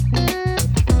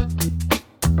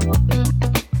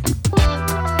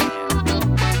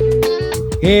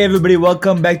Hey everybody,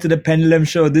 welcome back to the Pendulum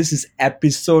Show. This is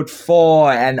episode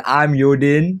 4 and I'm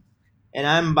Yodin. And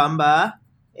I'm Bamba,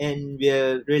 and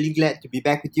we're really glad to be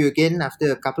back with you again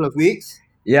after a couple of weeks.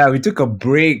 Yeah, we took a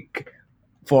break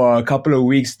for a couple of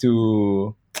weeks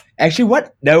to... Actually,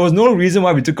 there was no reason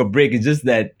why we took a break. It's just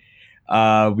that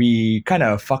we kind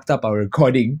of fucked up our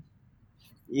recording.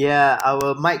 Yeah,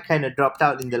 our mic kind of dropped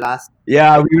out in the last.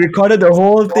 Yeah, we recorded the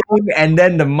whole thing and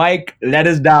then the mic let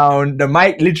us down. The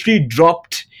mic literally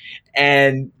dropped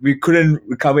and we couldn't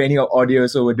recover any audio,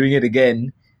 so we're doing it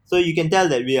again. So you can tell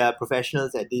that we are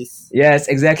professionals at this. Yes,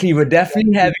 exactly. We're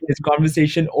definitely having this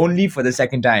conversation only for the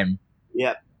second time.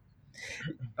 Yeah.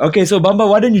 Okay, so Bamba,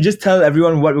 why don't you just tell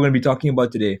everyone what we're going to be talking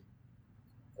about today?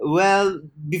 Well,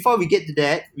 before we get to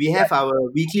that, we have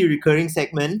our weekly recurring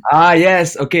segment. Ah,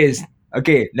 yes. Okay.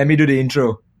 Okay, let me do the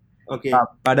intro. Okay.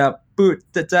 Bangang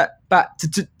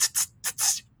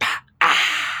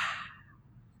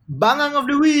of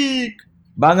the week.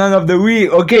 Bangang of the week.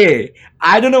 Okay.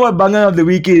 I don't know what Bangang of the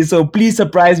week is, so please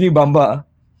surprise me, Bamba.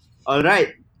 All right.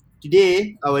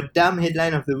 Today, our dumb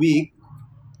headline of the week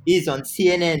is on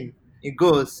CNN. It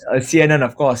goes, CNN,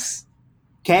 of course.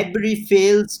 Cadbury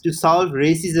fails to solve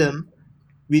racism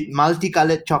with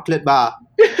multicolored chocolate bar.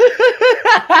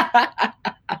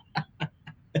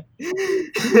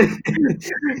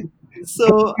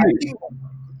 So I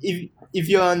think if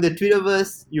you're on the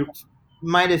Twitterverse, you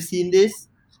might have seen this.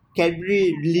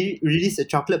 Cadbury released a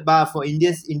chocolate bar for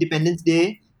India's Independence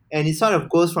Day, and it sort of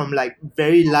goes from like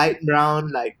very light brown,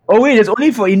 like Oh wait, it's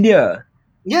only for India.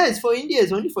 yeah, it's for India.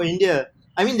 It's only for India.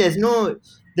 I mean, there's no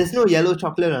yellow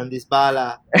chocolate on this bar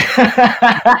lah.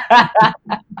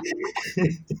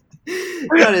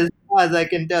 Not as far as I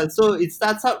can tell. So it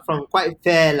starts out from quite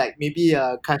fair, like maybe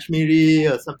Kashmiri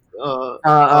or some.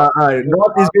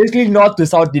 North is basically north to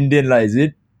South Indian, lah, is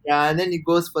it? Yeah, and then it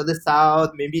goes further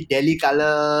south, maybe Delhi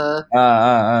color.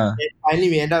 Ah. And finally,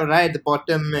 we end up right at the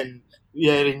bottom, and we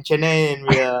are in Chennai, and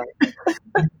we are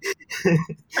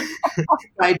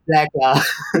quite black lah.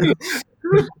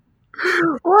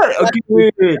 What? Okay,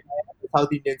 wait. South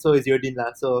Indian, so is Yodin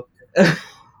lah. So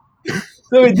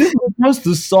So this is supposed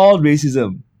to solve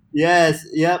racism. yes,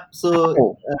 yep. So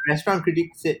Oh. a restaurant critic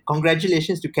said,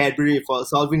 "Congratulations to Cadbury for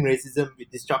solving racism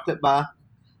with this chocolate bar."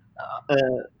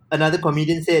 Another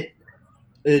comedian said,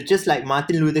 "Just like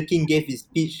Martin Luther King gave his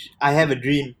speech, I have a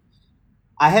dream.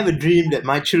 I have a dream that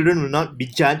my children will not be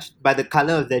judged by the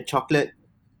color of their chocolate,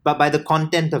 but by the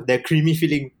content of their creamy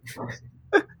filling."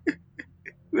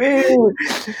 Wait.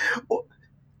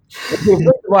 Okay,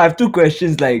 first of all, I have two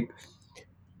questions. Like,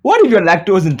 what if you're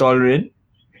lactose intolerant?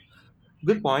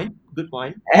 Good point. Good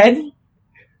point. And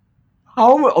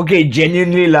okay,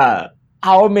 genuinely lah,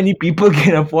 how many people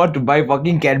can afford to buy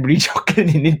fucking Cadbury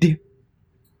chocolate in India?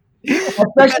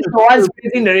 Especially the ones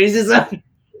facing the racism.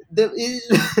 The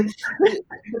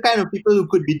kind of people who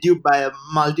could be duped by a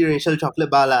multiracial chocolate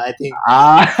bar, lah, I think.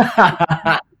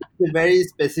 It's a very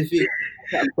specific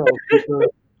subset of people.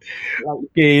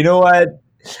 Okay, you know what?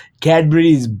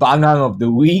 Cadbury is Bangang of the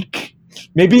week.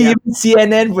 Maybe Yeah. even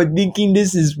CNN for thinking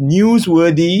this is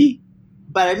newsworthy.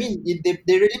 But I mean, they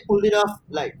really pulled it off.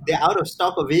 Like, they're out of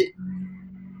stock of it.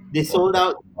 They sold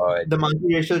out the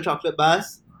multiracial chocolate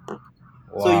bars.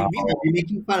 So we might be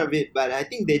making fun of it, but I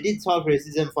think they did solve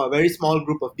racism for a very small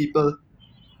group of people.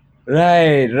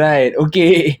 Right.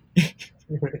 Okay.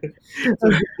 So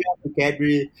good job to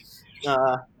Cadbury.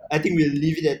 I think we'll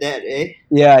leave it at that, eh?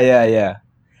 Yeah.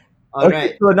 All Okay,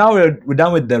 right. so now we're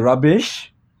done with the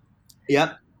rubbish.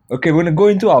 Yep. Okay, we're gonna go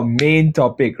into our main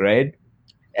topic, right?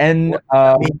 And Main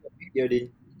topic, Yodin.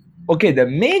 okay, the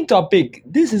main topic.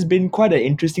 This has been quite an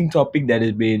interesting topic that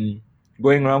has been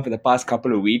going around for the past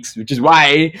couple of weeks, which is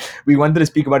why we wanted to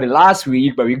speak about it last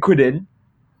week, but we couldn't.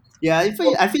 Yeah, I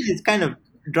feel it's kind of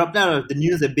dropped out of the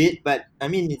news a bit, but I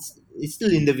mean it's still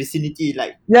in the vicinity.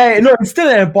 Like Yeah, no, it's still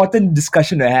an important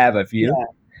discussion to have, I feel.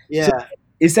 yeah,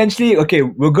 Essentially, okay,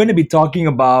 we're going to be talking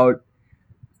about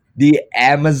the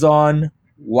Amazon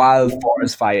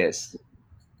wildforest fires.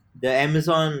 the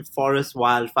Amazon forest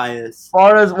wildfires.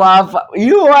 Forest wildfire.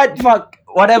 You know what? Fuck.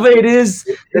 Whatever it is,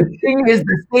 the thing is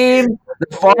the same.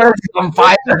 The forest is on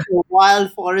fire.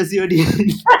 Wild forest,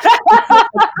 Yodin.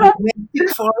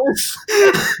 Domestic forest.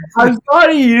 I'm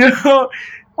sorry, I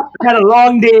had a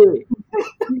long day.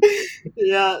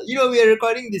 Yeah, we are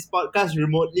recording this podcast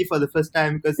remotely for the first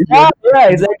time because Yeah,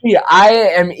 exactly. I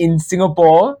am in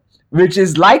Singapore, which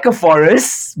is like a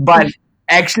forest, but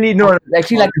actually, no,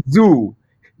 actually like a zoo.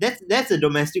 that's a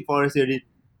domestic forest, Yodin.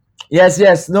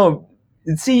 Yes. No,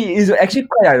 see, it's actually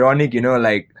quite ironic,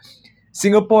 like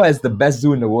Singapore has the best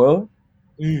zoo in the world,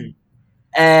 Mm.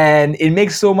 And it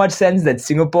makes so much sense that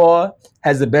Singapore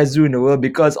has the best zoo in the world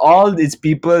because all its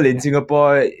people in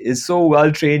Singapore is so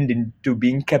well trained into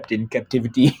being kept in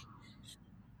captivity.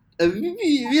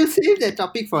 We'll save that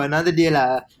topic for another day,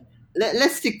 lah.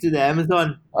 Let's stick to the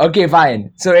Amazon. Okay,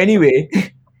 fine. So anyway,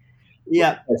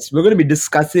 Yeah. yes, we're going to be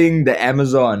discussing the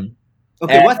Amazon.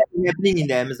 Okay, And- what's happening in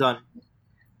the Amazon?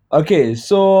 okay,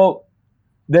 so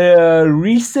the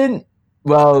recent,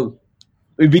 well,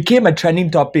 it became a trending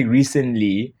topic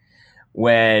recently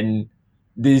when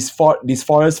these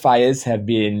forest fires have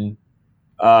been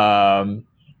um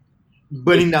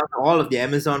Burning down all of the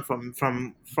Amazon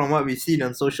from what we've seen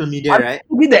on social media, right?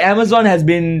 maybe the Amazon has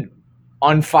been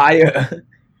on fire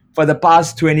for the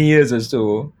past 20 years or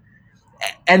so.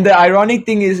 And the ironic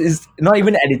thing is not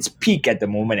even at its peak at the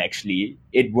moment. Actually,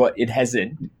 it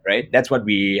hasn't, right? That's what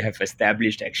we have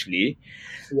established actually.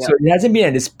 Yeah. So it hasn't been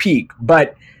at its peak,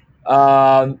 but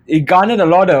it garnered a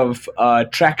lot of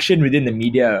traction within the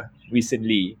media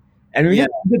recently, and we Yeah.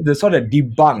 just wanted to sort of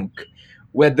debunk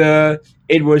whether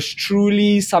it was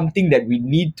truly something that we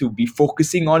need to be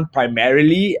focusing on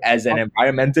primarily as an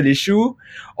environmental issue,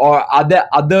 or are there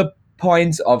other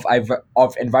points of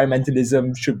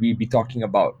environmentalism should we be talking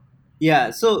about?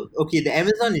 Yeah, so okay, the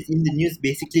Amazon is in the news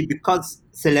basically because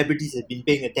celebrities have been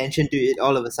paying attention to it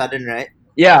all of a sudden, right?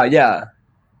 Yeah.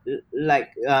 Like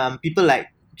people like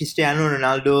Cristiano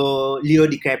Ronaldo, Leo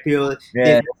DiCaprio,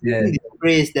 they've Yes, been yes. using this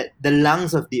phrase that the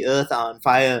lungs of the earth are on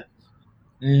fire.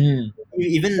 Mhm.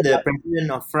 Even the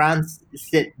president of France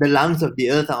said the lungs of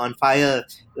the earth are on fire.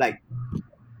 Like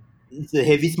it's a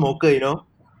heavy smoker, you know.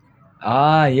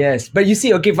 Ah, yes. But you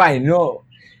see, okay, fine. No,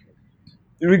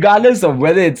 regardless of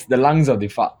whether it's the lungs of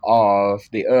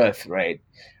the earth, right?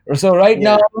 So right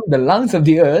Yeah. now, the lungs of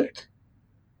the earth,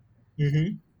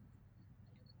 hmm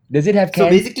does it have So cancer?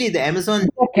 basically, the Amazon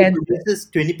Cancer. produces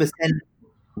 20%.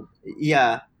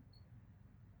 Yeah,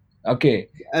 Okay.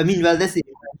 I mean, well, that's the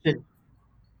intention.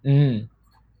 Mm.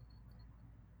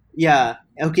 Yeah,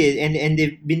 okay, and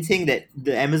they've been saying that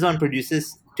the Amazon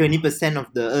produces 20% of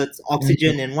the Earth's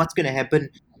oxygen, and what's going to happen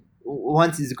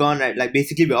once it's gone, right? Like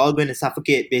basically, we're all going to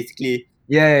suffocate. Basically,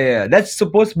 Yeah. That's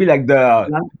supposed to be like the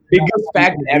biggest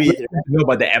fact ever breathe, to right? know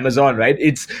about the Amazon, right?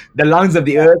 It's the lungs of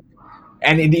the earth,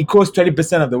 and it equals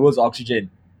 20% of the world's oxygen.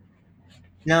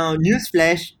 Now,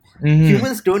 newsflash: Mm-hmm.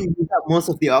 humans don't use up most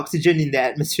of the oxygen in the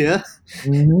atmosphere.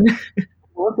 Mm-hmm.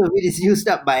 Most of it is used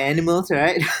up by animals,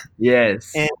 right?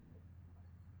 Yes. And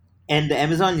and the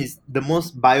Amazon is the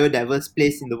most biodiverse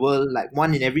place in the world. Like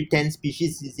 1 in every 10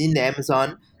 species is in the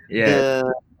Amazon. Yes.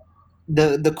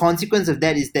 The consequence of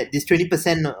that is that this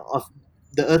 20% of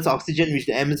the Earth's oxygen which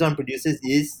the Amazon produces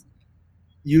is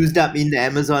used up in the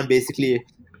Amazon, basically.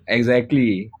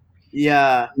 Exactly.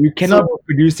 Yeah. You So cannot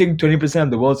be producing 20% of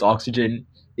the world's oxygen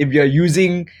if you're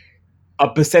using a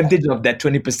percentage of that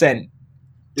 20%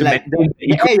 to like maintain the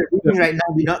the air you're ecosystem. breathing right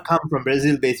now did not come from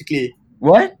Brazil, basically.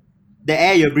 What? The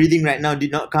air you're breathing right now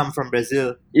did not come from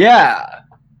Brazil. Yeah.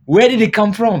 Where did it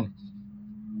come from?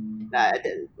 Uh,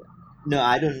 no,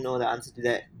 I don't know the answer to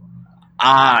that.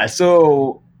 Ah,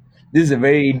 so this is a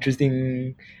very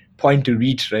interesting point to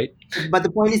reach, right? But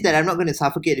the point is that I'm not going to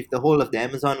suffocate if the whole of the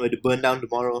Amazon were to burn down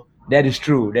tomorrow. That is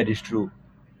true. That is true.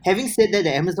 Having said that,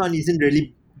 the Amazon isn't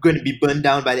really going to be burned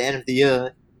down by the end of the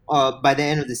year, or by the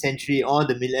end of the century, or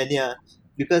the millennia,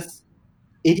 because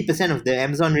 80% of the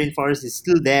Amazon rainforest is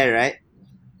still there, right?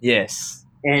 Yes.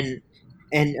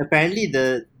 And apparently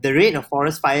the rate of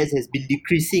forest fires has been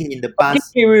decreasing in the Okay,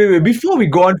 past. wait. Before we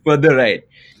go on further, right?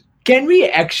 Can we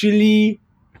actually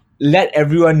let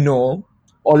everyone know,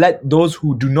 or let those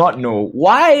who do not know,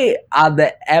 why is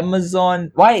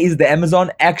the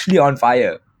Amazon actually on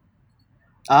fire?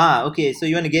 Okay, so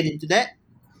you want to get into that?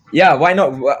 Yeah, why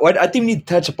not? What I think we need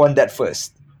to touch upon that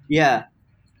first. Yeah.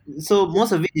 So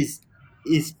most of it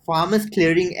is farmers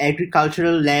clearing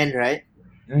agricultural land, right?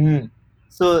 Mm-hmm.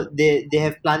 So they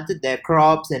have planted their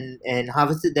crops and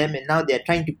harvested them, and now they're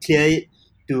trying to clear it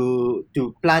to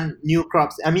plant new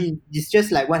crops. I mean, it's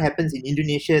just like what happens in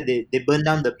Indonesia. They burn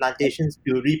down the plantations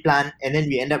to replant, and then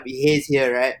we end up with haze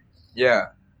here, right? Yeah.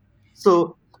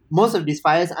 So most of these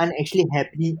fires aren't actually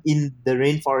happening in the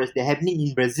rainforest. They're happening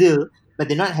in Brazil, but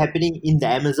they're not happening in the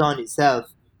Amazon itself.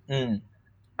 Mm.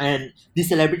 And these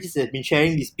celebrities have been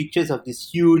sharing these pictures of these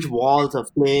huge walls of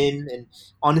flame, and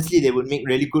honestly, they would make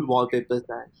really good wallpapers.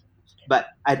 But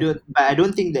I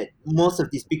don't think that most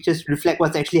of these pictures reflect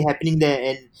what's actually happening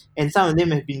there, and some of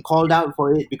them have been called out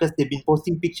for it because they've been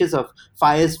posting pictures of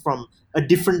fires from a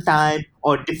different time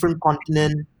or different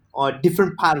continent or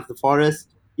different part of the forest.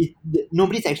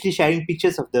 Nobody's actually sharing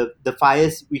pictures of the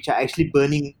fires which are actually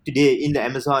burning today in the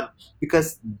Amazon,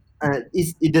 because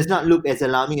it does not look as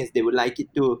alarming as they would like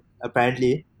it to,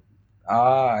 apparently.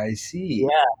 I see.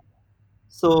 Yeah.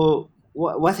 So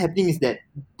what's happening is that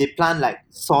they plant like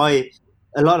soy,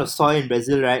 a lot of soy in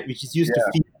Brazil, right, which is used to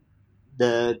Yeah, feed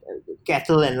the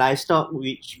cattle and livestock,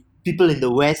 which people in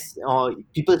the West or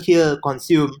people here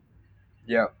consume.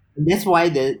 yeah. And that's why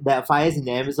there are fires in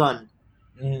the Amazon.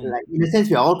 Mm. Like in a sense,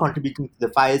 we are all contributing to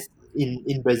the fires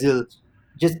in Brazil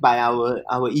just by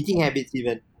our eating habits,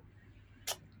 even.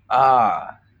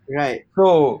 Ah, Right.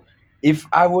 so if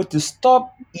I were to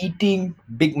stop eating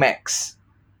Big Macs,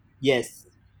 Yes.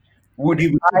 would We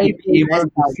would I become be less able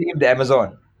to save the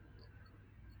Amazon?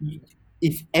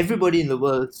 if everybody in the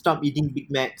world stopped eating Big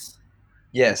Macs.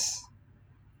 Yes.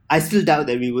 I still doubt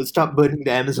that we will stop burning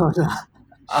the Amazon.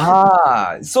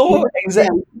 So Because they exact.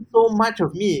 are eating so much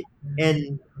of meat,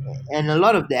 and a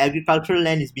lot of the agricultural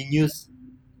land is being used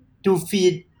to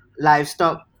feed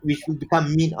livestock, which will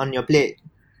become meat on your plate.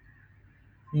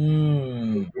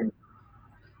 Hmm.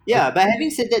 Yeah, but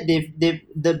having said that,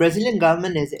 the Brazilian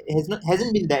government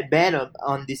hasn't been that bad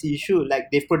on this issue. Like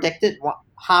they've protected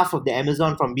half of the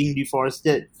Amazon from being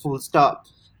deforested, full stop,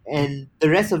 and the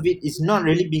rest of it is not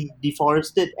really being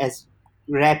deforested as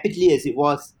rapidly as it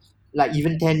was like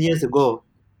even 10 years ago.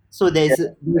 So there's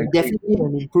Agree. definitely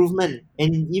an improvement,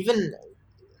 and even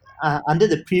under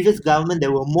the previous government,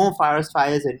 there were more forest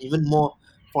fires and even more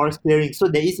forest clearing. So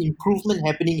there is improvement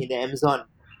happening in the Amazon.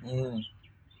 Mm.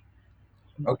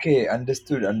 Okay,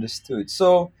 understood, understood.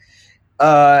 So,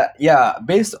 yeah,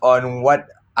 based on what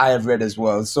I have read as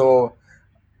well, so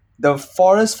the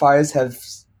forest fires have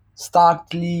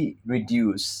starkly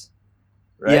reduced,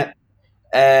 right? Yeah,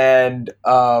 And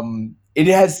it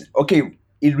has okay.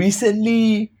 It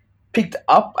recently picked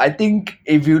up. I think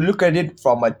if you look at it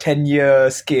from a 10-year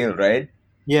scale, right?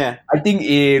 yeah, I think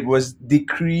it was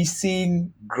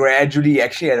decreasing gradually,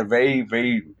 actually at a very,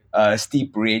 very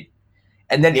steep rate,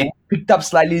 and then yeah. it picked up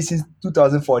slightly since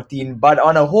 2014. But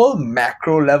on a whole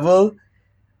macro level,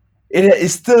 it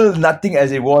is still nothing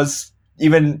as it was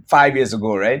even 5 years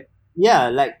ago, right? Yeah,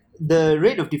 like the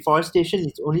rate of deforestation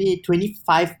is only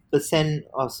 25%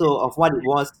 or so of what it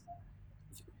was,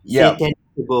 say, Yep, 10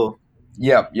 years ago.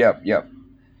 yep.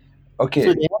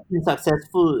 So Okay. they have been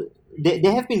successful. They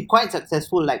have been quite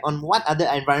successful. Like on what other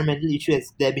environmental issue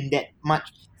has there been that much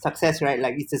success, right?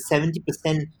 Like it's a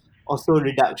 70% or so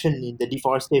reduction in the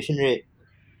deforestation rate.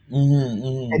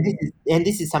 Mm-hmm. And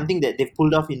this is something that they've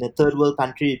pulled off in a third world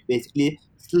country, basically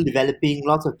still developing.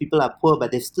 Lots of people are poor,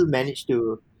 but they've still managed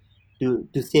to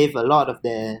save a lot of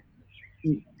their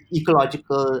e-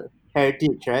 ecological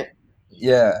heritage, right?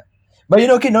 Yeah. But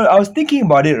okay, no, I was thinking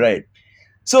about it, right?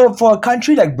 So for a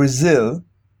country like Brazil,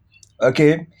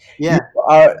 okay, you Yeah,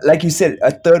 are like you said,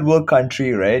 a third world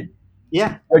country, right?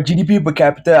 yeah, Your GDP per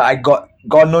capita, I got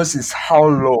God knows is how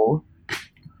low,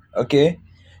 okay,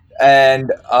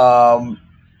 and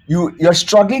you're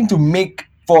struggling to make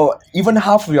for even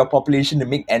half of your population to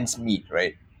make ends meet,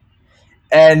 right?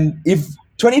 And if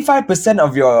 25%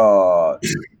 of the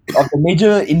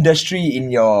major industry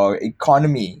in your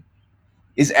economy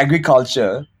is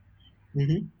agriculture,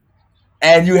 hmm,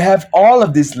 and you have all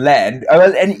of this land,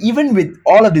 well, and even with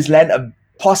all of this land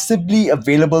possibly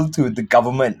available to the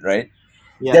government, right?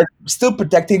 yeah, They're still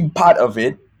protecting part of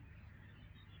it,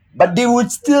 but they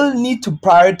would still need to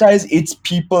prioritize its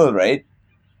people, right?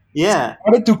 yeah,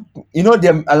 In order to,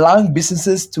 they're allowing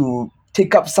businesses to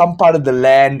take up some part of the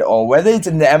land, or whether it's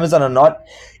in the Amazon or not,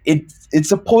 it's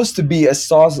supposed to be a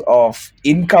source of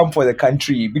income for the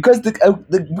country because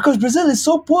because Brazil is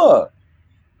so poor.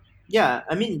 yeah.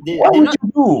 I mean, What would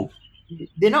you do?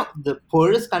 they're not the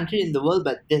poorest country in the world,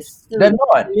 but they're They're still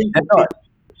not. willing They're to pay. not.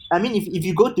 I mean, if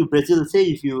you go to Brazil, say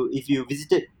if you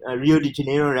visited Rio de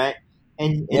Janeiro, right,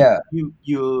 and Yeah.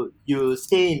 you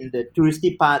stay in the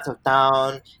touristy parts of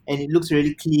town, and it looks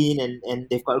really clean, and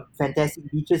they've got fantastic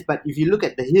beaches. But if you look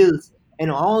at the hills,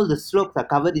 and all the slopes are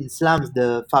covered in slums,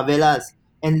 the favelas,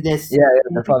 and Yeah,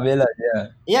 the favela. Yeah.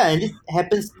 yeah, and this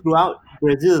happens throughout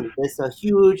Brazil. There's a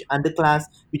huge underclass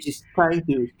which is trying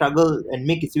to struggle and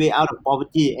make its way out of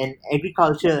poverty, and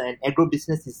agriculture and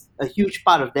agribusiness is a huge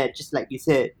part of that, just like you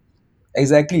said.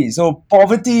 Exactly. So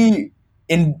poverty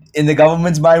in the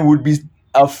government's mind would be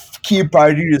a key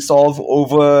priority to solve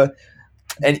over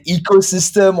an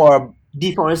ecosystem or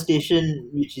Deforestation,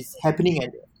 which is happening at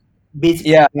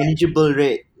basically yeah, manageable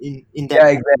rate in that yeah,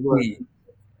 part of the world.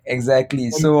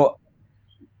 exactly. And So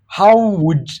how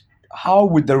would how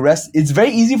would the rest? It's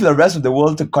very easy for the rest of the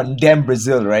world to condemn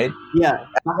Brazil, right? yeah,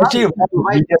 but how Actually, do you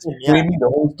provide we for just them? Yeah, framing the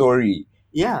whole story.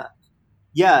 yeah.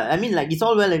 Yeah, I mean, like, it's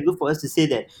all well and good for us to say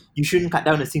that you shouldn't cut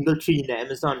down a single tree in the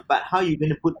Amazon, but how are you going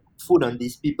to put food on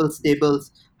these people's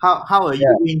tables? How are you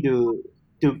Yeah. going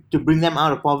to bring them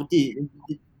out of poverty?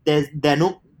 There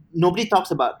no Nobody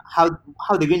talks about how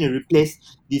they're going to replace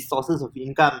these sources of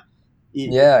income.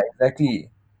 It, Yeah, exactly.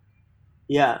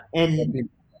 yeah, Exactly.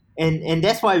 and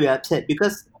that's why we're upset,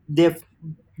 because they're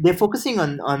focusing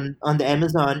on the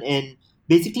Amazon and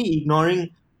basically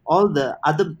ignoring all the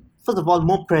other, first of all,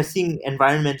 more pressing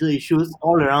environmental issues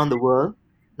all around the world,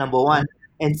 number one,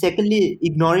 and secondly,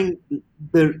 ignoring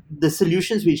the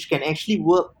solutions which can actually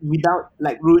work without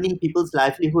like ruining people's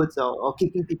livelihoods, or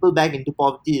kicking people back into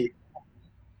poverty.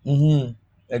 Mm-hmm.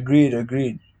 Agreed,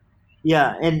 agreed.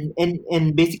 Yeah, and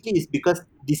basically it's because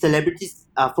the celebrities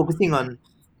are focusing on,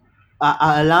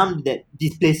 are alarmed that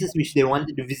these places which they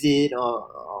wanted to visit,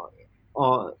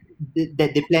 or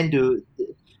that they plan to,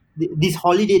 these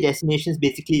holiday destinations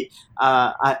basically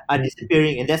are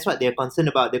disappearing, and that's what they're concerned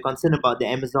about. They're concerned about the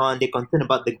Amazon. They're concerned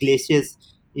about the glaciers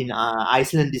in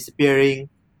Iceland disappearing.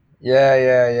 Yeah,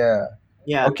 yeah, yeah.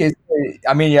 Yeah, Okay, so,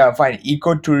 I mean, yeah, fine.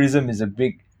 Ecotourism is a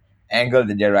big angle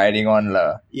that they're riding on.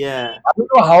 La. yeah, I don't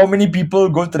know how many people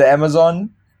go to the Amazon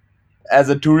as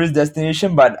a tourist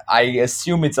destination, but I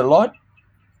assume it's a lot.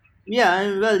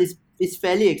 yeah. Well, it's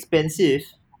fairly expensive.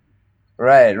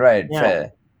 Right, right, Yeah, fair. yeah,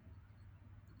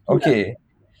 Okay.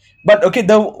 But okay,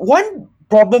 the one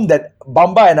problem that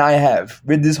Bamba and I have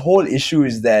with this whole issue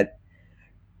is that,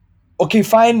 okay,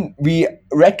 fine, we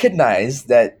recognize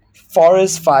that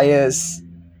forest fires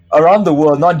around the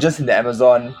world, not just in the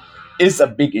Amazon, is a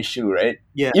big issue, right?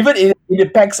 yeah, Even it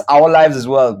impacts our lives as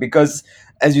well, because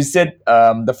as you said,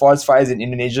 the forest fires in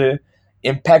Indonesia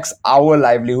impacts our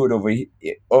livelihood over here.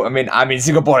 Oh, I mean, I'm in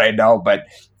Singapore right now, but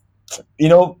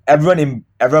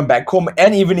everyone back home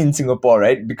and even in Singapore,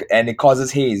 right? And it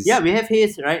causes yeah. haze. We have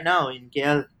haze right now in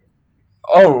KL.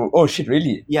 Oh shit,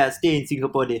 really? Yeah, stay in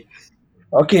Singapore day.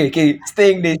 Okay, okay,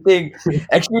 staying there, staying.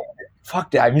 Actually,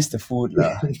 fuck that, I missed the food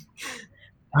lah.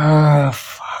 Ah,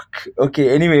 fuck.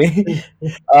 Okay, anyway,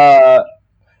 uh,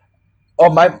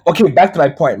 back to my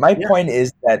point. My Yeah, point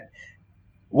is that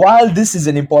while this is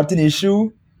an important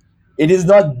issue, it is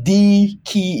not the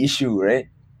key issue, right?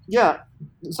 yeah.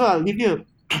 So I'll give you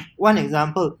one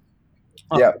example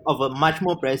Yeah. of a much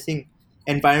more pressing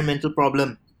environmental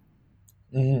problem.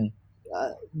 Mm-hmm.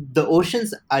 The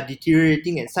oceans are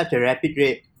deteriorating at such a rapid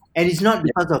rate, and it's not Yeah.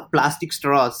 because of plastic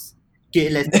straws. Okay,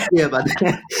 let's be clear about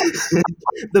that.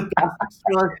 The plastic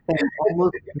straws have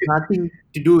almost nothing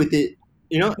to do with it.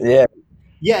 You know, Yeah.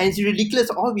 yeah, and it's ridiculous.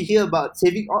 All we hear about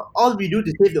saving, all we do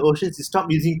to save the oceans is stop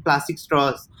using plastic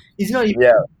straws. It's not even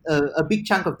Yeah. a big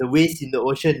chunk of the waste in the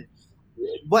ocean.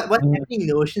 What's Mhm. happening in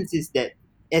the oceans is that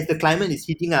as the climate is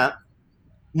heating up,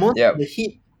 most Yeah. of the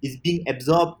heat is being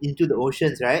absorbed into the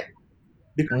oceans, right?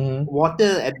 Because Mm-hmm.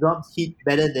 water absorbs heat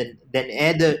better than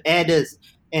air does,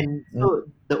 and so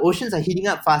the oceans are heating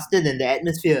up faster than the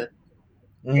atmosphere.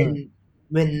 Mm-hmm. And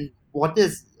when water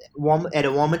is warm at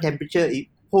a warmer temperature, it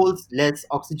holds less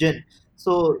oxygen.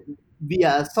 So we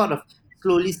are sort of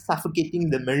slowly suffocating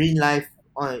the marine life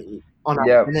on our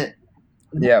Yeah. planet.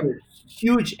 That's Yeah. a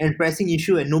huge and pressing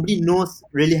issue, and nobody knows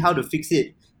really how to fix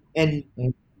it. And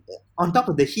Mm. on top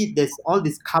of the heat, there's all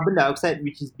this carbon dioxide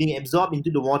which is being absorbed into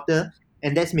the water,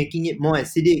 and that's making it more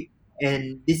acidic.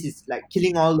 And this is like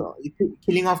killing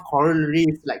off coral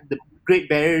reefs, like the Great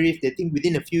Barrier Reef. They think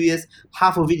within a few years,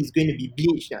 half of it is going to be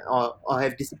bleached, or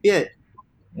have disappeared.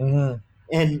 Mm-hmm.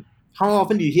 And how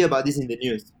often do you hear about this in the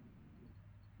news?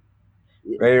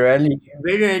 Very rarely.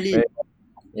 Very rarely. Very,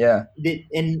 yeah.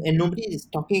 And nobody is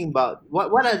talking about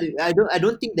what are the, I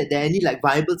don't think that there are any like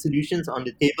viable solutions on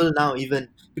the table now, even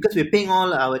because we're paying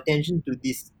all our attention to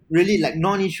these really like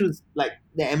non-issues like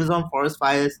the Amazon forest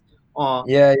fires, or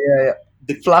Yeah. Yeah. Yeah.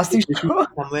 the Plastic disease straw.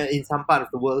 somewhere in some part of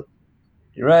the world.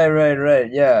 Right. Right.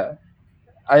 Right. Yeah.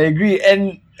 I agree.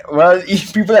 And well,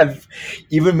 people have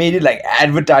even made it like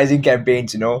advertising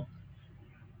campaigns.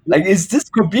 Like it's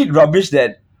just complete rubbish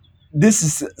that this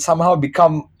is somehow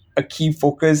become a key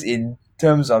focus in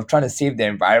terms of trying to save the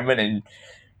environment and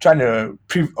trying to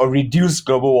or reduce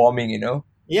global warming.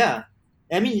 Yeah,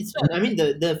 I mean it's not. I mean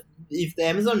the if the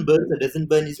Amazon burns or doesn't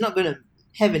burn, it's not going to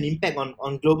have an impact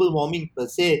on global warming per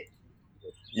se.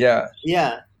 Yeah.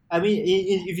 Yeah, I mean,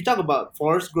 if you talk about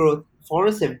forest growth,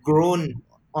 forests have grown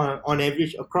on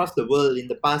average across the world in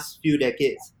the past few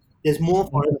decades. There's more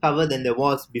forest cover than there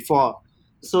was before.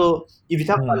 So if you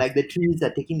talk about Mhm. like the trees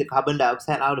that are taking the carbon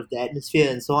dioxide out of the atmosphere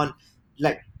and so on,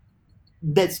 like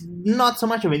that's not so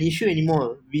much of an issue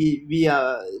anymore. We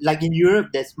are like in Europe,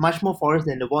 there's much more forest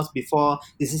than there was before.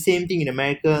 It's the same thing in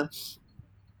America.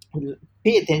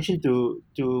 pay attention to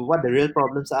what the real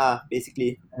problems are,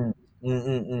 basically. Mm, mm,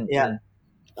 mm, mm, Yeah.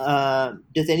 mm.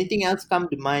 Does anything else come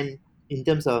to mind in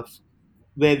terms of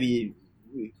where we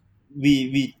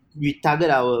we target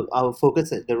our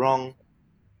focus at the wrong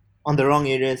on the wrong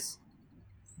areas?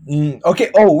 Okay.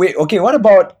 Oh wait. Okay. What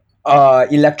about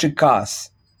electric cars?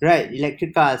 Right,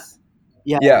 electric cars.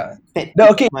 Yeah, Yeah. pet No,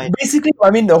 peeve of okay. mine. Basically,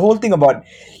 I mean, the whole thing about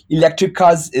electric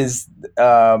cars is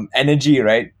energy,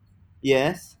 right?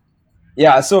 Yes.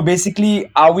 Yeah. So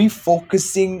basically, are we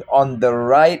focusing on the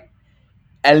right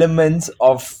elements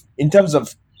of in terms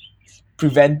of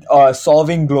prevent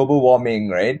solving global warming,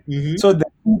 right? Mm-hmm. So the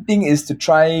key thing is to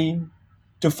try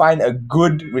to find a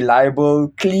good, reliable,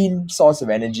 clean source of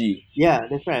energy, Yeah,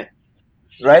 that's right.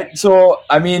 right? So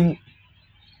I mean,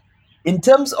 in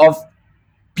terms of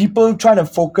people trying to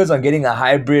focus on getting a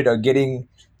hybrid or getting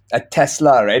a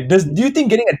Tesla, right? Do you think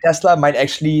getting a Tesla might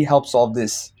actually help solve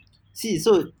this? See,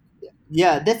 so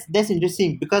yeah, that's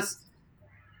interesting because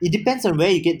it depends on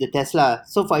where you get the Tesla.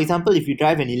 So, for example, if you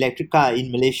drive an electric car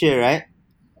in Malaysia, right?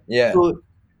 Yeah, So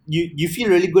you feel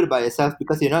really good about yourself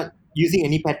because you're not using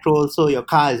any petrol, so your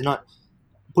car is not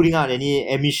putting out any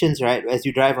emissions, right, as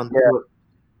you drive on the yeah, road.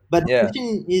 But the yeah.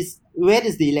 question is, where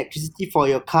does the electricity for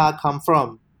your car come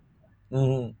from?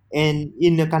 Hmm. And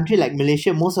in a country like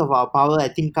Malaysia, most of our power, I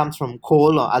think, comes from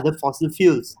coal or other fossil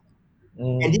fuels.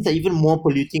 And Hmm. these are even more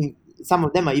polluting. Some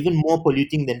of them are even more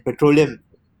polluting than petroleum.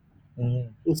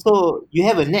 Hmm. So you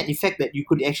have a net effect that you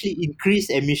could actually increase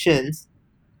emissions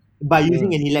by using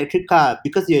Hmm. an electric car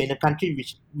because you're in a country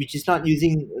which is not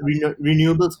using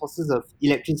renewable sources of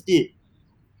electricity.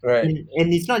 Right.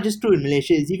 And it's not just true in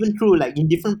Malaysia; it's even true like in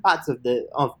different parts of the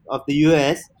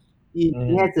US. It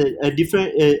Hmm. has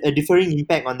a differing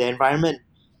impact on the environment.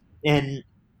 And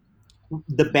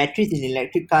the batteries in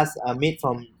electric cars are made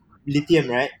from lithium,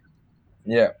 right?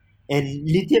 Yeah. And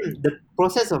lithium, the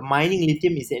process of mining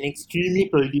lithium is an extremely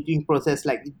polluting process.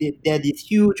 Like there are these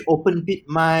huge open pit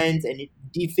mines, and it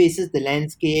defaces the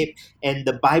landscape, and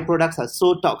the byproducts are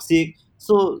so toxic.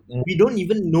 So Mm, we don't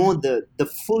even know the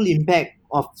full impact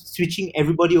of switching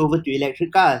everybody over to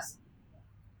electric cars.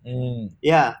 mm.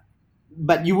 Yeah,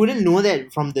 but you wouldn't know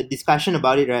that from the discussion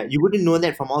about it, right? You wouldn't know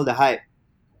that from all the hype.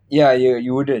 Yeah,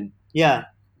 you wouldn't. Yeah,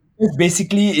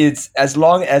 Basically, it's as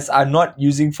long as I'm not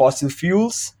using fossil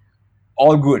fuels,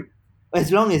 all good.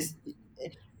 as long as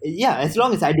yeah, as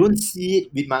long as I don't see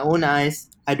it with my own eyes,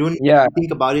 I don't Yeah,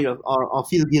 think about it or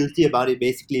feel guilty about it.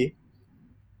 Basically,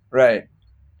 right.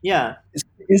 yeah.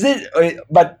 Is it?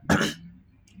 But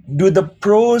do the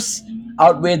pros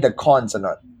outweigh the cons or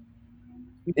not?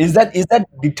 Is that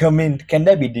determined? Can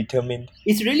that be determined?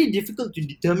 It's really difficult to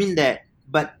determine that,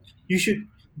 but you should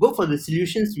go for the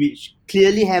solutions which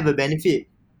clearly have a benefit.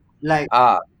 Like,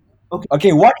 Ah, okay,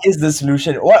 okay. What is the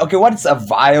solution? What? Okay, what's a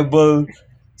viable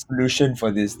solution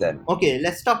for this then? okay,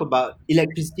 let's talk about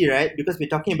electricity, right? Because we're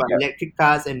talking about Yeah, electric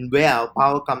cars and where our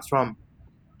power comes from.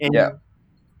 yeah, And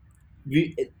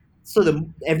we, so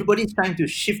everybody's trying to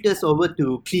shift us over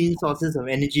to clean sources of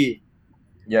energy.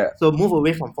 yeah, So move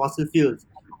away from fossil fuels.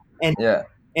 And yeah.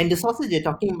 and the sources they're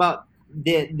talking about,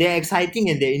 they're exciting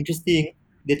and they're interesting.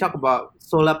 They talk about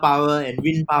solar power and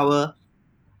wind power.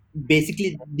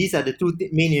 Basically, these are the two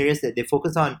main areas that they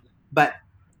focus on. But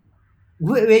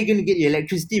where are you going to get your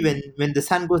electricity when the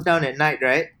sun goes down at night,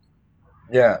 right?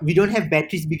 Yeah. We don't have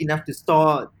batteries big enough to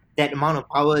store that amount of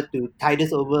power to tide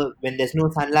us over when there's no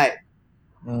sunlight.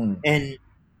 Mm, And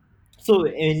so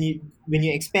when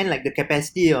you expand like the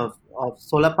capacity of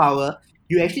solar power,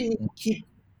 you actually need to keep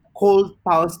coal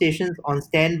power stations on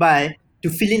standby to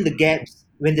fill in the gaps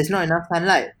when there's not enough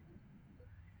sunlight.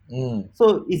 mm,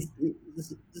 So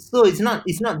it's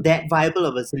not that viable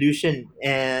of a solution.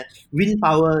 Wind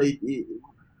power,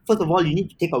 first of all, you need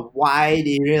to take a wide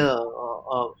area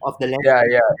of the land yeah,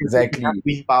 yeah, to get enough exactly.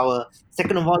 wind power.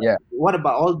 Second of all, Yeah. what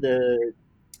about all the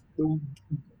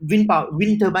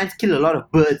wind turbines kill a lot of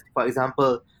birds, for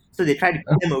example. So they try to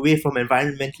keep them away from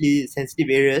environmentally sensitive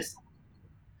areas.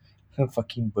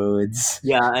 Fucking birds.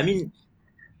 Yeah, I mean,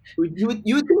 you would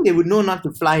think they would know not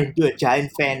to fly into a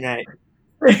giant fan, right?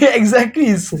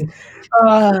 Exactly.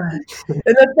 Uh,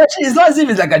 and especially, it's not as if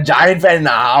it's like a giant fan in a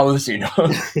house,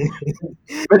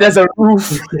 but there's a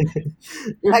roof.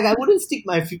 Like I wouldn't stick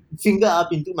my finger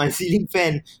up into my ceiling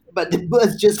fan, but the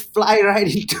birds just fly right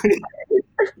into it.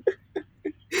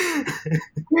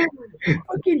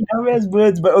 Fucking dumbass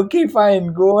birds, but okay,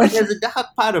 fine, go on. There's a dark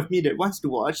part of me that wants to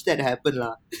watch that happen,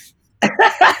 lah.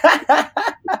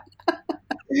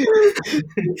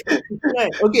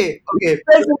 Right. Okay. Okay.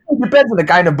 Depends on the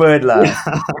kind of bird, lah. Yeah.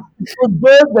 So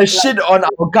birds that shit on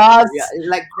our cars, Yeah.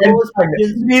 Like then crows,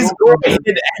 pigeons, please no go ahead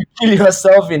problem. and kill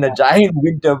yourself in a giant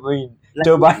wind turbine. Like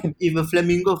Turbine. if a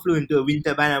flamingo flew into a wind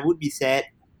turbine, I would be sad.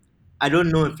 I don't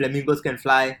know if flamingos can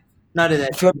fly. Now that I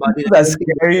think about it, Flamingos I are don't think.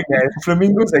 scary, man.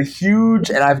 Flamingos are huge,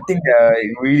 and I think they're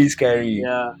really scary.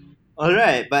 Yeah. All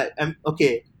right, but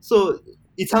okay. So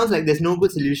it sounds like there's no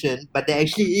good solution, but there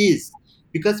actually is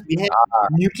because we have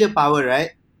nuclear power,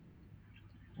 right?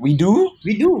 We do?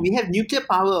 We do. We have nuclear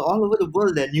power all over the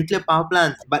world. There are nuclear power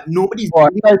plants, but nobody's Oh, I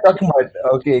doing. thought you were talking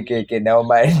about. Okay, never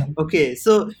mind. Okay,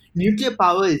 so nuclear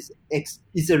power is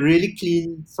a really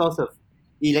clean source of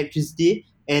electricity,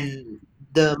 and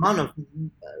the amount of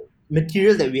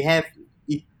material that we have,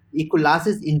 it, it could last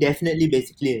us indefinitely,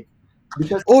 basically.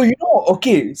 Because Oh,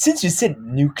 okay, since you said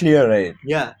nuclear, right?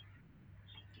 yeah,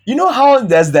 You know how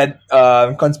there's that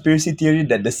conspiracy theory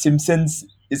that The Simpsons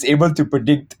is able to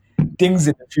predict things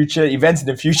in the future, events in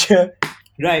the future?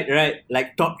 right,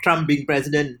 like Trump being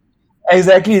president.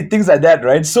 Exactly, things like that,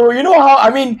 right? So, you know how,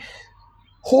 I mean,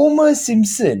 Homer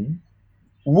Simpson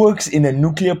works in a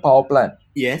nuclear power plant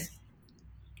Yes.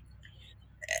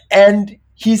 and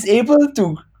he's able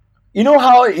to, you know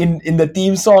how in the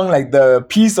theme song, like the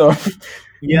piece of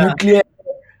Yeah. nuclear,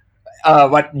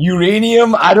 what,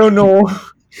 uranium, I don't know,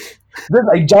 just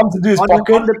like jumps into his On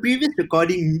pocket. the previous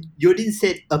recording, Yodin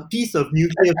said a piece of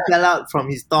nuclear fell out from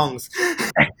his tongs.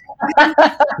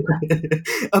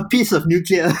 A piece of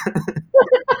nuclear.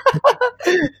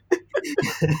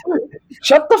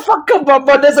 Shut the fuck up,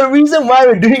 Papa. There's a reason why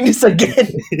we're doing this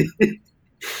again.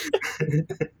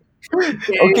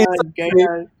 Carry Okay, on, carry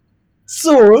on.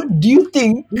 so do you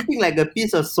think? You think like a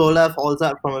piece of solar falls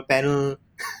out from a panel?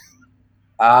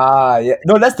 Yeah.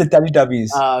 No, that's the Teletubbies.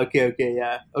 Okay,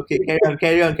 yeah. Okay,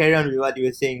 carry on with what you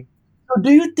were saying. So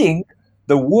do you think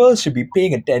the world should be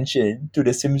paying attention to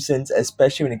The Simpsons,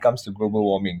 especially when it comes to global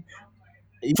warming?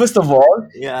 First of all,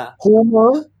 Yeah,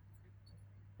 Homer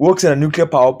works in a nuclear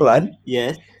power plant,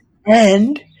 yes,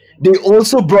 and they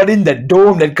also brought in that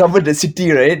dome that covered the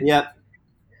city, right? yeah.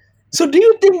 So do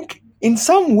you think, in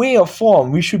some way or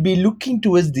form, we should be looking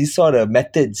towards these sort of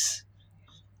methods?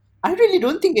 I really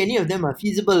don't think any of them are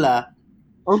feasible, lah.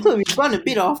 Also, we've gone a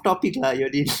bit off topic, lah,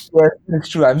 Yodin. Yes, that's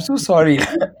true. I'm so sorry.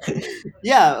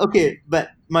 Yeah, okay, but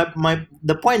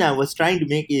the point I was trying to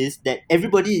make is that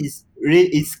everybody is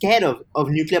scared of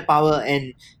nuclear power,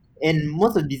 and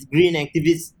most of these green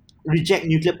activists reject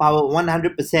nuclear power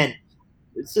 100%.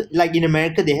 So, like in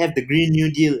America, they have the Green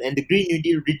New Deal, and the Green New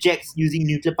Deal rejects using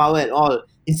nuclear power at all.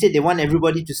 Instead, they want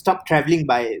everybody to stop traveling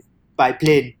by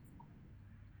plane.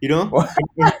 You know,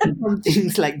 and some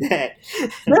things like that.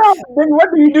 Yeah, then what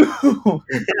do you do?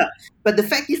 Yeah. But the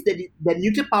fact is that that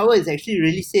nuclear power is actually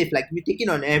really safe. Like we take it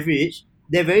on average,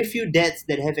 there are very few deaths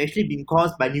that have actually been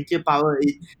caused by nuclear power.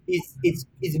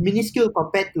 It's minuscule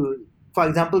compared to, for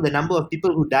example, the number of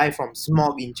people who die from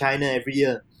smog in China every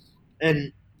year.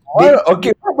 And Well, basically,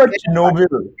 okay, what about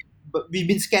Chernobyl? but we've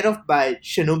been scared off by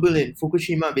Chernobyl and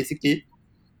Fukushima, basically,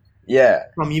 Yeah.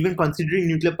 from even considering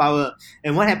nuclear power.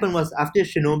 And what happened was after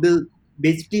Chernobyl,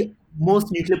 basically most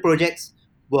nuclear projects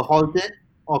were halted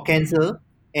or cancelled,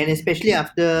 and especially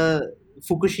after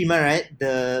Fukushima, right,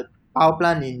 the power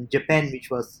plant in Japan, which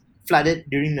was flooded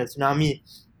during the tsunami.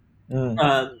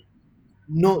 Mm.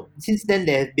 No, since then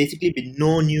there has basically been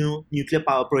no new nuclear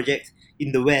power projects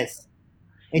in the West,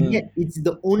 and Mm. yet it's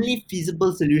the only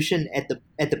feasible solution at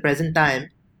the present time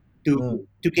Mm.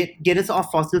 to get us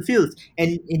off fossil fuels,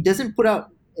 and it doesn't put out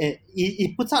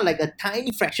it puts out like a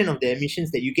tiny fraction of the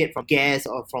emissions that you get from gas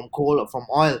or from coal or from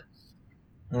oil,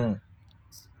 Mm.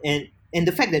 and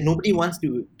the fact that nobody wants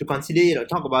to consider it or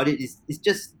talk about it is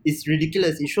just it's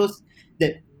ridiculous. It shows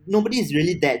that nobody is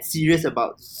really that serious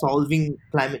about solving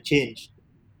climate change,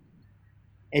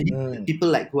 and Mm. people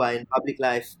like who are in public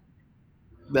life.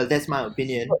 Well, that's my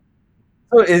opinion.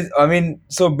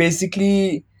 So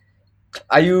basically,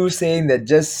 are you saying that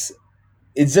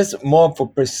it's just more of a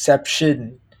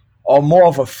perception or more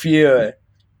of a fear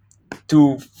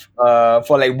to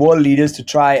for like world leaders to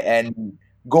try and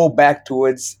go back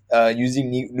towards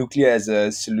using nuclear as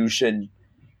a solution?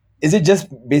 Is it just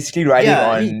basically riding Yeah,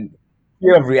 I mean, on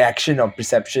fear of reaction or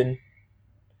perception?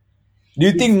 Do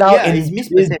you think it's now yeah, it's in today's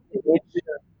day misperception. and age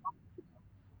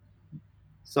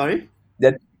Sorry.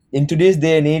 that in today's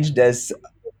day and age there's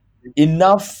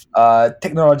enough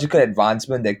technological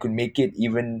advancement that could make it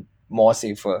even more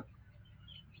safer?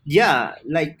 Yeah,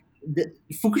 like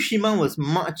Fukushima was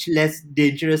much less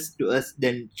dangerous to us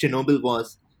than Chernobyl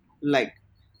was. Like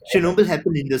Chernobyl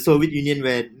happened in the Soviet Union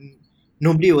where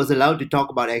nobody was allowed to talk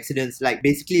about accidents. Like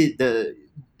basically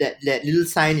that little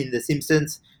sign in The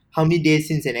Simpsons, how many days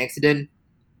since an accident?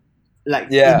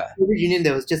 Like in Yeah. the Soviet Union,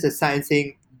 there was just a sign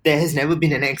saying there has never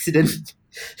been an accident.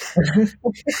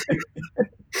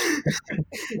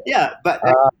 Yeah, but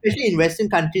like, Uh, especially in Western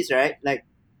countries, right? Like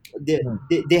hmm.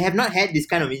 they have not had this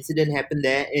kind of incident happen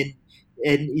there, and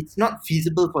it's not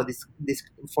feasible for this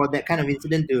for that kind of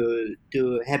incident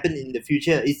to happen in the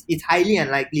future. It's highly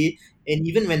unlikely, and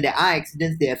even when there are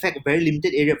accidents, they affect a very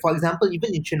limited area. For example,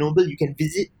 even in Chernobyl, you can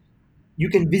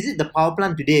visit the power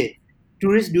plant today.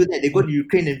 Tourists do that. They go to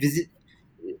Ukraine and visit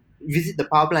the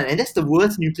power plant, and that's the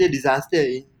worst nuclear disaster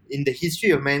in the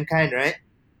history of mankind, right?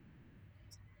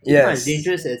 It's not as Yes.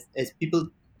 dangerous as people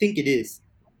think it is.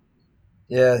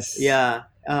 Yes. Yeah.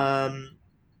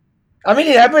 I mean,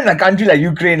 it happened in a country like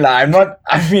Ukraine, lah. I'm not.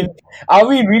 I mean, are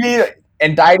we really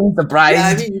entirely Yeah,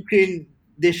 I surprised? mean, Ukraine,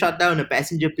 they shot down a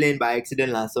passenger plane by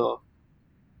accident, lah. So,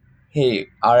 Hey,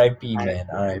 R.I.P. I man,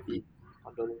 R.I.P.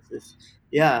 condolences.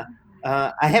 Yeah.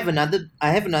 I have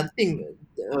another thing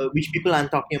which people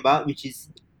aren't talking about, which is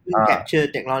carbon Ah, capture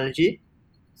technology.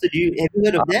 So, have you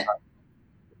heard of that?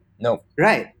 no.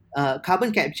 Right.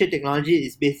 Carbon capture technology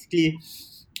is basically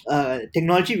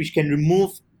technology which can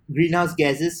remove greenhouse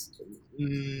gases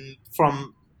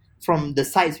from the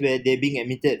sites where they're being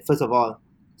emitted. First of all,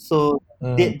 so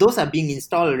Mm, those are being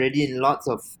installed already in lots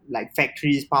of like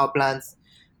factories, power plants.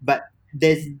 But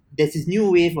there's this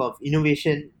new wave of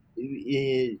innovation,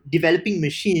 developing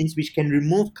machines which can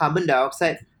remove carbon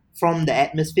dioxide from the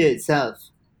atmosphere itself.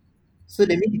 So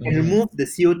that means you can mm, remove the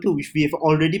CO2 which we have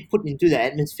already put into the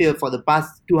atmosphere for the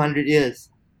past 200 years.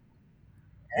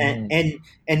 And mm, and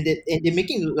and they're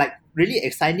making like really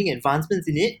exciting advancements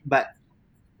in it. But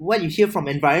what you hear from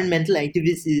environmental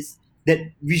activists is that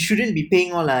we shouldn't be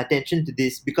paying all our attention to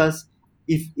this, because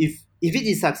if it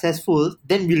is successful,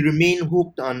 then we'll remain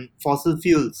hooked on fossil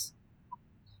fuels.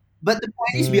 But the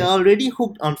point is, we mm. are already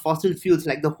hooked on fossil fuels.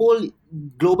 Like the whole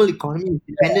global economy is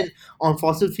dependent on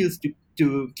fossil fuels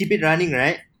to keep it running,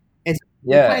 right? And so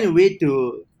we Yeah. find a way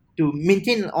to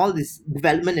maintain all this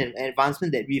development and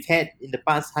advancement that we've had in the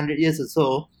past 100 years or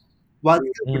so, while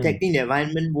still Mm, protecting the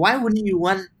environment. Why wouldn't you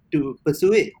want to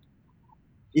pursue it?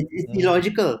 It's mm.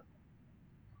 illogical.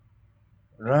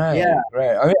 Right, Yeah,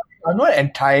 right. I mean, I'm not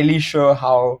entirely sure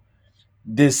how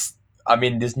this, I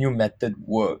mean, this new method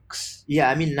works. yeah.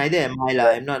 I mean, neither am I, lah.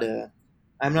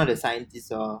 I'm not a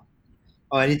scientist or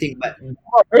anything. But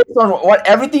Well, based on what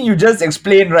everything you just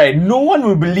explained, right? No one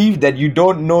will believe that you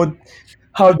don't know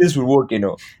how this will work.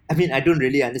 I mean, I don't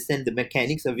really understand the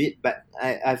mechanics of it. But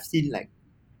I've seen like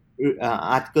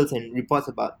articles and reports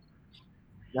about.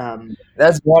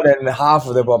 That's more than half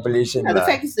of the population, Yeah, the lah.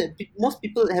 fact is that most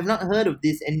people have not heard of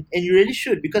this, and you really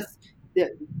should, because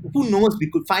the- who knows, we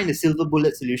could find a silver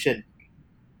bullet solution,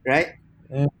 right?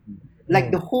 Mm, Like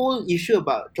mm, the whole issue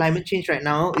about climate change right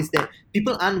now is that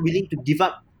people aren't willing to give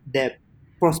up their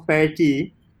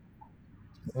prosperity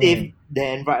to mm, save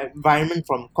the environment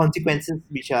from consequences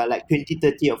which are like 20,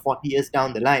 30, or 40 years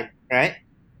down the line, right?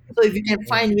 So if you can mm,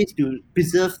 find ways to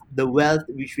preserve the wealth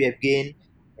which we have gained,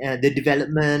 the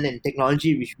development and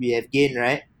technology which we have gained,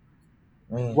 right,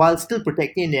 mm. while still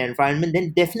protecting the environment,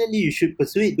 then definitely you should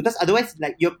pursue it. Because otherwise,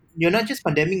 like you're not just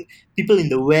condemning people in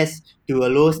the West to a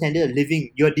lower standard of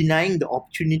living, you're denying the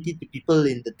opportunity to people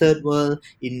in the third world,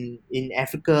 in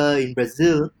Africa, in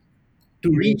Brazil,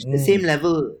 to reach the same Mm.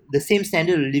 level, the same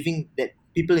standard of living that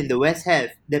people in the West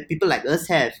have, that people like us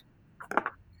have.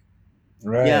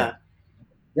 Right. Yeah,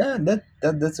 Yeah,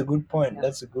 that's a good point. yeah,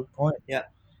 That's a good point. yeah,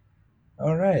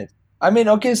 All right. I mean,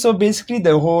 okay, so basically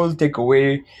the whole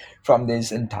takeaway from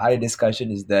this entire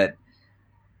discussion is that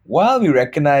while we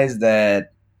recognize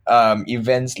that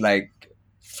events like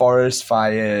forest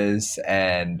fires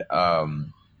and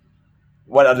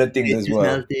what other things as glaciers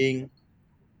well. melting.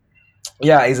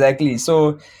 Yeah, exactly.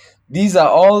 So these are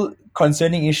all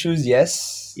concerning issues,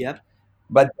 yes, Yep.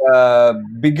 but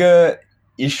bigger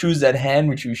issues at hand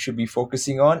which we should be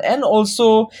focusing on, and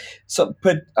also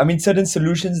I mean certain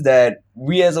solutions that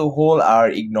we as a whole are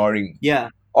ignoring, Yeah.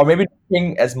 or maybe not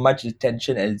paying as much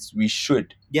attention as we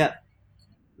should, Yeah.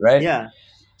 right? Yeah.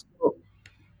 So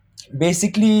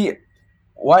basically,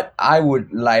 what I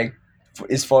would like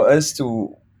is for us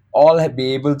to all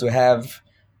be able to have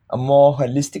a more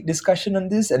holistic discussion on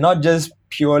this and not just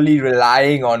purely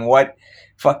relying on what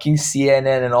fucking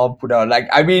CNN and all put out. Like,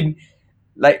 I mean,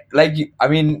 like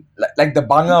the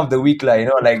banger of the week, like,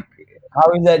 like,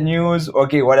 how is that news?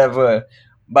 Okay, whatever.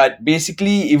 But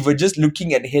basically, if we're just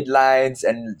looking at headlines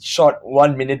and short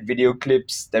 1 minute video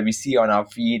clips that we see on our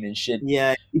feed and shit,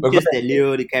 Yeah. we're Pictures gonna that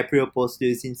Leo DiCaprio posts to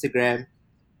his Instagram.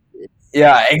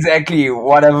 Yeah, exactly.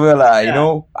 Whatever lah,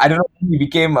 Yeah, I don't know if he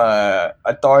became a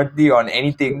authority on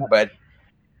anything, but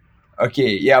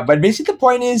okay, yeah. But basically, the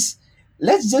point is,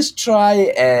 let's just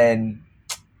try and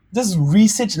just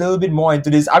research a little bit more into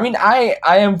this. I mean, I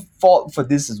am fault for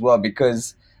this as well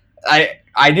because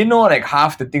I didn't know like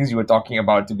half the things you were talking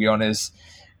about, to be honest.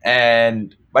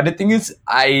 And but the thing is,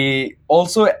 I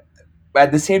also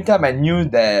at the same time I knew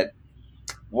that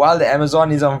while the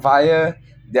Amazon is on fire,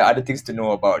 there are other things to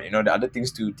know about. The other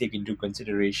things to take into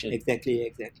consideration, exactly,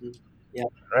 exactly. Yeah.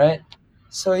 right?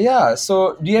 So yeah.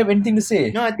 So do you have anything to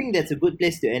say? No, I think that's a good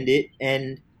place to end it,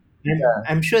 and Yeah.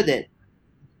 I'm sure that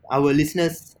our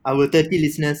listeners, our 30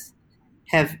 listeners,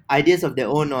 have ideas of their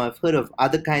own or have heard of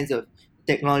other kinds of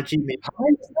technology. How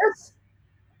many listeners?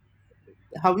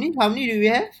 How many do we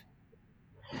have?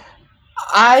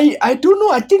 I don't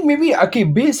know. I think maybe okay.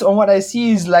 Based on what I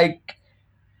see, is like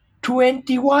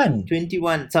 21.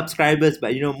 21 subscribers,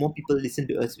 but more people listen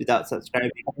to us without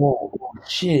subscribing. Oh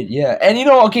shit! Yeah, and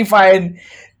okay, fine.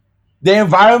 The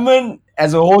environment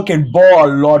as a whole can bore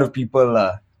a lot of people,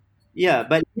 lah. Yeah,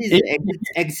 but this is It, an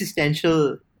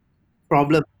existential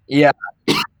problem. yeah,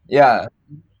 yeah.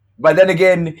 But then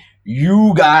again,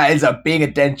 you guys are paying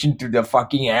attention to the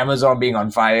fucking Amazon being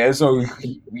on fire, so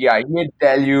we are here to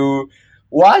tell you,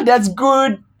 while that's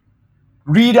good,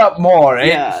 read up more, right?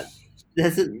 Yeah,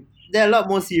 there's a, there are a lot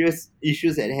more serious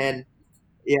issues at hand.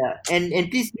 Yeah, and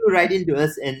please do write in to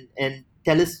us and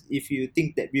tell us if you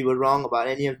think that we were wrong about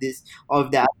any of this, or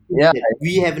if there are things Yeah, that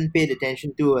we haven't paid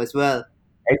attention to as well.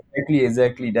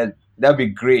 exactly. That'd be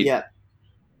great. Yeah,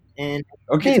 and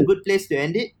that's Okay, a good place to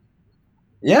end it.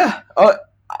 yeah.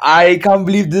 I can't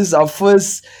believe this is our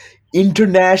first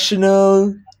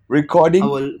international recording.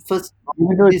 Our first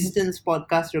Even though it's distance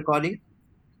podcast recording.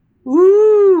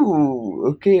 Ooh,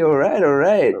 okay, all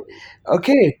right.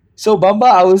 Okay, so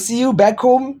Bamba, I will see you back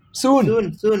home soon.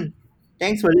 Soon, soon.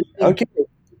 Thanks for listening. Okay,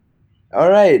 all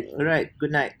right. All right,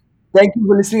 good night. Thank you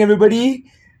for listening, everybody.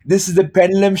 This is the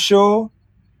Pendulum Show.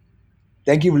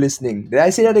 Thank you for listening. Did I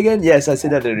say that again? Yes, I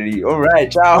said that already. All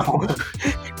right, ciao.